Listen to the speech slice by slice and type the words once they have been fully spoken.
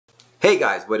Hey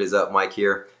guys, what is up? Mike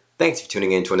here. Thanks for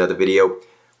tuning in to another video. I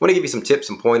want to give you some tips,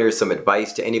 some pointers, some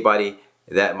advice to anybody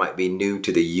that might be new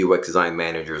to the UX design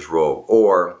manager's role,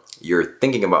 or you're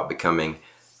thinking about becoming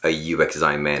a UX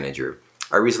design manager.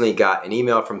 I recently got an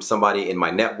email from somebody in my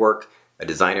network, a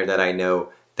designer that I know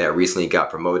that recently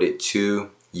got promoted to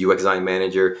UX design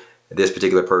manager. This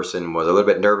particular person was a little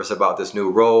bit nervous about this new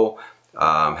role,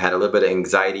 had a little bit of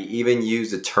anxiety, even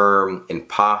used the term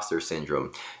imposter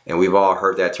syndrome. And we've all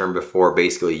heard that term before.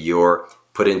 Basically, you're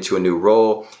put into a new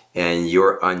role and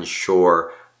you're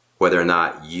unsure whether or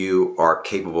not you are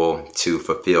capable to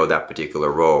fulfill that particular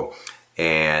role.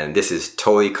 And this is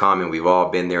totally common. We've all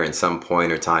been there in some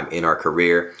point or time in our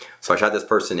career. So I shot this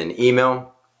person an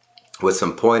email with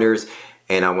some pointers,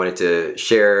 and I wanted to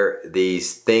share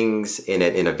these things in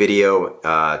a video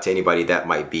to anybody that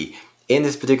might be in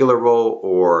this particular role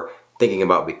or thinking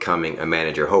about becoming a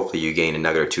manager. Hopefully you gain a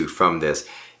nugget or two from this.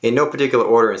 In no particular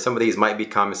order, and some of these might be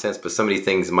common sense, but some of these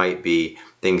things might be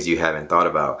things you haven't thought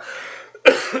about.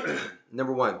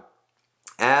 Number one,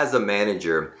 as a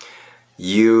manager,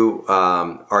 you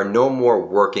are no more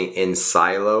working in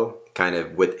silo, kind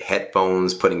of with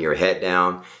headphones, putting your head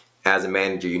down. As a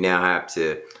manager, you now have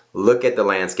to look at the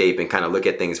landscape and kind of look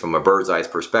at things from a bird's eye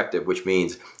perspective, which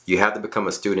means you have to become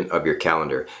a student of your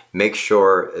calendar. Make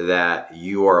sure that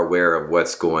you are aware of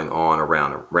what's going on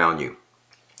around you.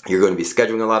 You're going to be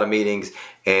scheduling a lot of meetings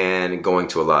and going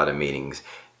to a lot of meetings.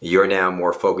 You're now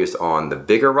more focused on the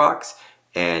bigger rocks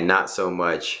and not so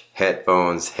much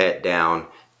headphones, head down,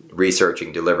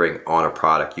 researching, delivering on a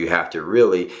product. You have to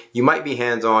really, you might be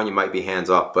hands-on, you might be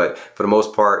hands-off, but for the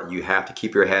most part, you have to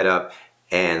keep your head up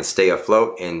and stay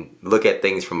afloat and look at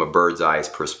things from a bird's eye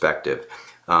perspective.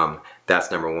 That's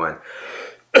number one.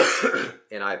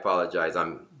 And I apologize,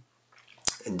 I'm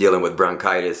dealing with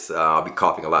bronchitis. I'll be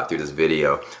coughing a lot through this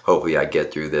video. Hopefully I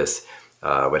get through this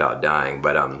without dying.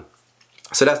 But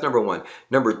so that's number one.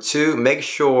 Number two, make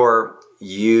sure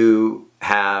you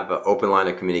have an open line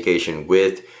of communication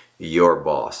with your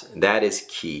boss. That is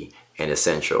key and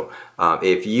essential.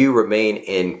 If you remain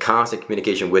in constant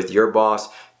communication with your boss,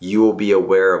 you will be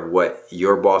aware of what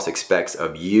your boss expects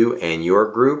of you and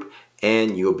your group,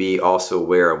 and you'll be also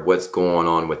aware of what's going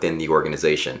on within the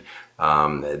organization.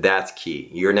 That's key.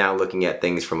 You're now looking at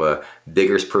things from a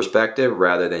bigger perspective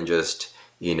rather than just,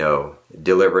 you know,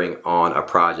 delivering on a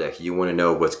project. You want to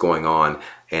know what's going on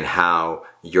and how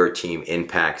your team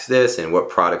impacts this and what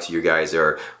products you guys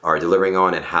are delivering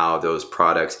on and how those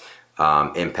products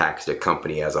impacts the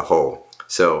company as a whole.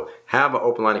 So have an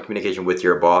open line of communication with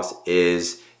your boss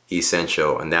is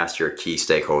essential, and that's your key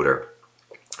stakeholder.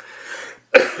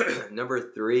 Number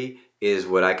three is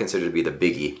what I consider to be the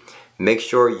biggie. Make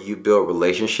sure you build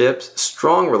relationships,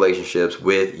 strong relationships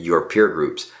with your peer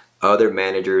groups, other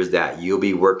managers that you'll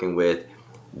be working with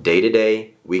day to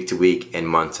day, week to week, and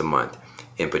month to month.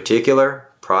 In particular,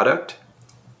 product,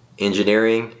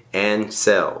 engineering, and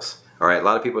sales. All right, a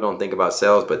lot of people don't think about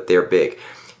sales, but they're big.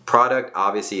 Product,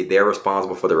 obviously, they're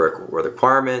responsible for the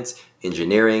requirements.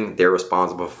 Engineering, they're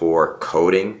responsible for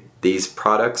coding these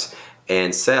products.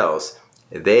 And sales,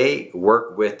 they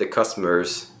work with the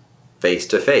customers face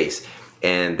to face,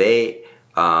 and they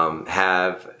are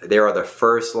the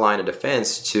first line of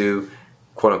defense to,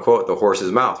 quote unquote, the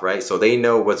horse's mouth, right? So they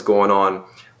know what's going on,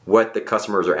 what the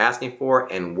customers are asking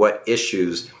for, and what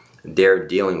issues they're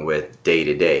dealing with day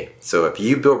to day. So if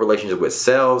you build relationships with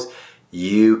sales,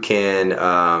 you can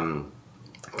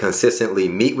consistently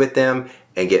meet with them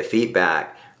and get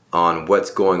feedback on what's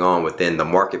going on within the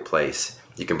marketplace.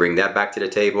 You can bring that back to the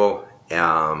table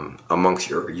amongst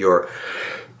your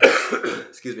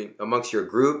excuse me, amongst your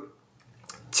group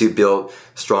to build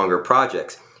stronger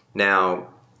projects. Now,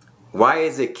 why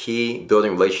is it key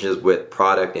building relationships with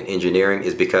product and engineering?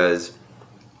 Is because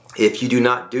if you do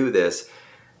not do this,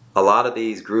 a lot of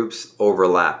these groups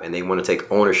overlap and they want to take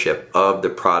ownership of the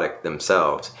product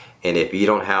themselves. And if you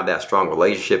don't have that strong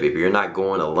relationship, if you're not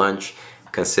going to lunch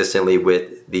consistently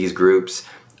with these groups,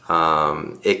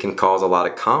 it can cause a lot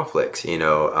of conflicts, you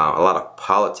know, a lot of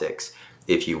politics,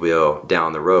 if you will,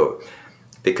 down the road.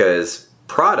 Because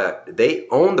product, they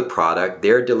own the product,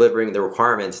 they're delivering the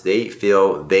requirements, they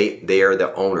feel they are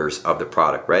the owners of the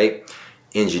product, right?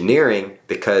 Engineering,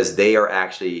 because they are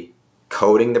actually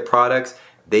coding the products,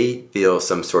 they feel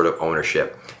some sort of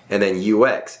ownership. And then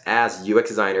UX, as UX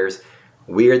designers,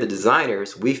 we are the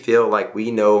designers, we feel like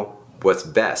we know what's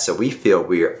best. So we feel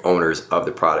we are owners of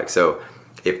the product. So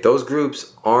if those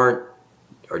groups aren't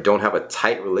or don't have a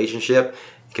tight relationship,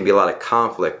 it can be a lot of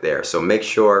conflict there. So make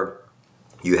sure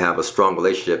you have a strong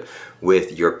relationship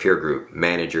with your peer group,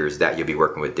 managers that you'll be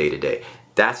working with day to day.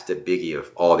 That's the biggie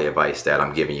of all the advice that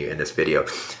I'm giving you in this video.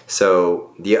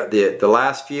 So the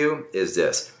last few is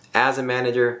this. As a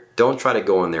manager, don't try to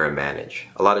go in there and manage.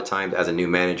 A lot of times as a new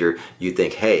manager, you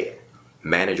think, hey,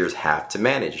 managers have to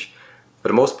manage. For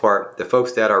the most part, the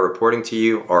folks that are reporting to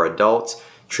you are adults.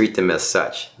 Treat them as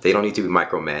such. They don't need to be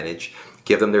micromanaged.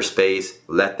 Give them their space,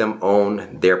 let them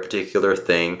own their particular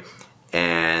thing,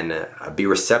 and be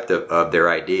receptive of their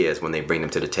ideas when they bring them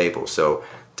to the table. So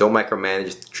don't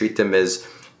micromanage, treat them as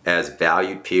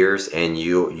valued peers, and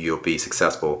you'll be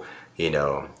successful, you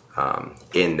know,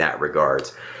 in that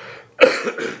regards.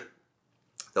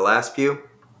 The last few,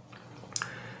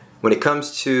 when it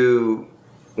comes to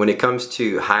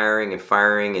hiring and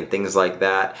firing and things like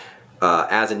that,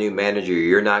 as a new manager,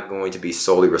 you're not going to be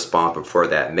solely responsible for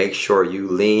that. Make sure you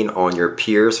lean on your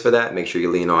peers for that. Make sure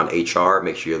you lean on HR.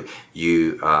 Make sure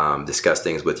you discuss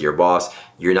things with your boss.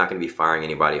 You're not going to be firing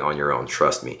anybody on your own,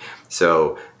 trust me.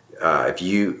 So if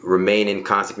you remain in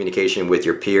constant communication with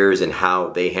your peers and how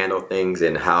they handle things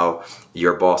and how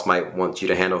your boss might want you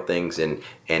to handle things and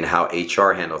how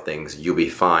HR handle things, you'll be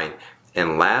fine.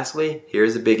 And lastly,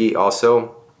 here's the biggie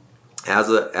also, as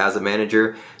a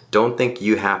manager, don't think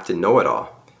you have to know it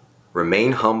all.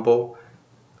 Remain humble,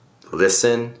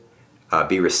 listen,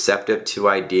 be receptive to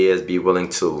ideas, be willing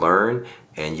to learn,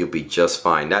 and you'll be just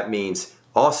fine. That means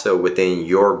also within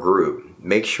your group,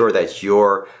 make sure that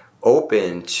you're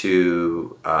open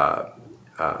to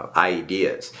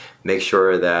ideas. Make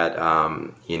sure that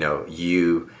you know,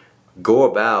 you go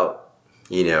about,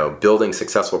 you know, building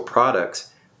successful products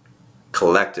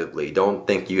collectively. Don't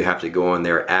think you have to go in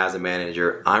there as a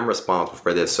manager. I'm responsible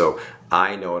for this, so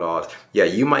I know it all. Yeah,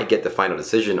 you might get the final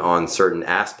decision on certain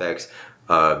aspects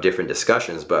of different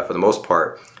discussions, but for the most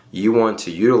part, you want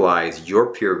to utilize your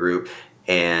peer group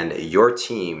and your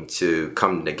team to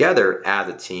come together as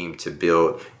a team to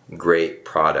build great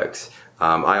products.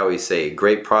 I always say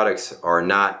great products are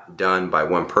not done by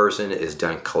one person, it's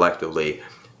done collectively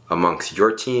amongst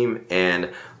your team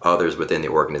and others within the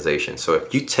organization. So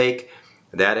if you take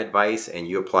that advice and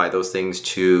you apply those things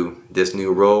to this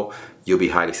new role, you'll be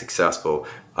highly successful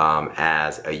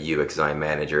as a UX design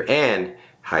manager and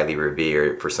highly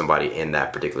revered for somebody in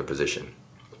that particular position.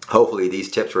 Hopefully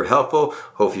these tips were helpful.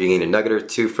 Hopefully you gained a nugget or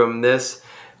two from this.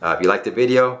 If you liked the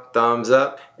video, thumbs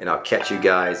up, and I'll catch you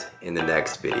guys in the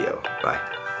next video.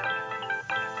 Bye.